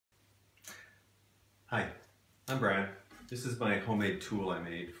Hi, I'm Brian. This is my homemade tool I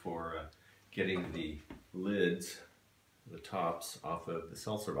made for getting the lids, the tops, off of the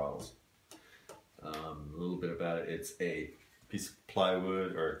seltzer bottles. A little bit about it. It's a piece of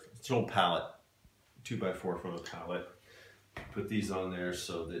plywood, or it's an old pallet, 2x4 from a pallet. Put these on there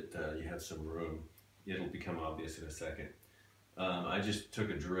so that you have some room. It'll become obvious in a second. I just took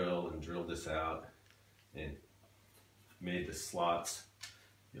a drill and drilled this out and made the slots.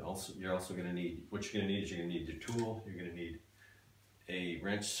 You're also going to need, what you're going to need is you're going to need your tool. You're going to need a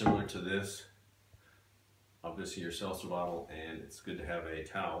wrench similar to this, obviously your seltzer bottle, and it's good to have a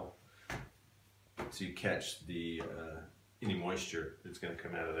towel so you catch the any moisture that's going to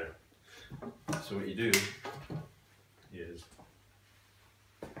come out of there. So what you do is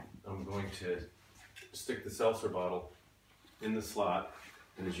I'm going to stick the seltzer bottle in the slot,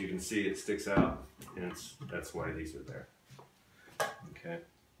 and as you can see it sticks out, and that's why these are there. Okay,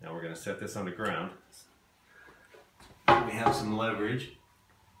 now we're going to set this on the ground. We have some leverage.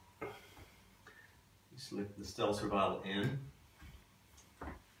 You slip the seltzer bottle in.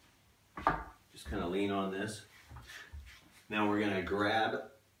 Just kind of lean on this. Now we're going to grab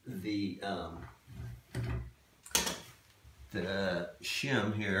the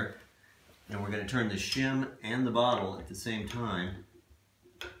shim here, and we're going to turn the shim and the bottle at the same time,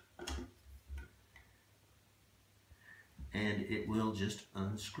 and it will just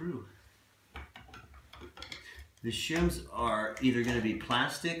unscrew. The shims are either going to be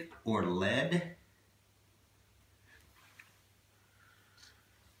plastic or lead.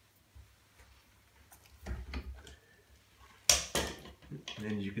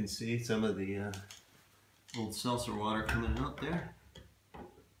 And you can see some of the old seltzer water coming out there.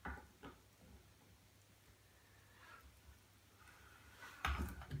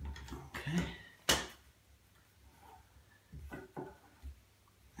 Okay.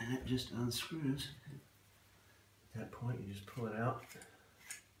 And it just unscrews. At that point, you just pull it out.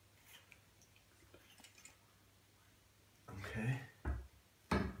 Okay.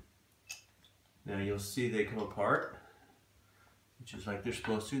 Now you'll see they come apart, which is like they're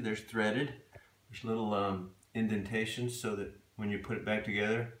supposed to. They're threaded. There's little indentations so that when you put it back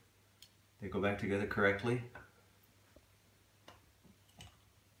together, they go back together correctly.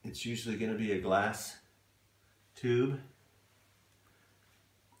 It's usually going to be a glass tube.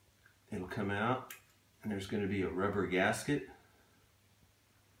 It'll come out, and there's going to be a rubber gasket,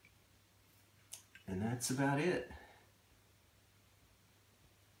 and that's about it.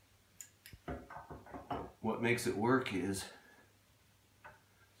 What makes it work is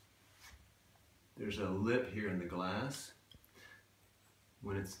there's a lip here in the glass.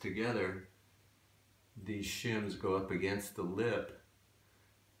 When it's together, these shims go up against the lip,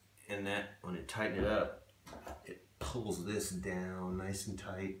 and that, when it tighten it up, it pulls this down nice and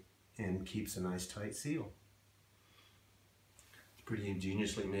tight and keeps a nice tight seal. It's pretty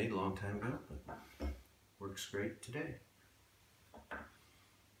ingeniously made a long time ago, but works great today.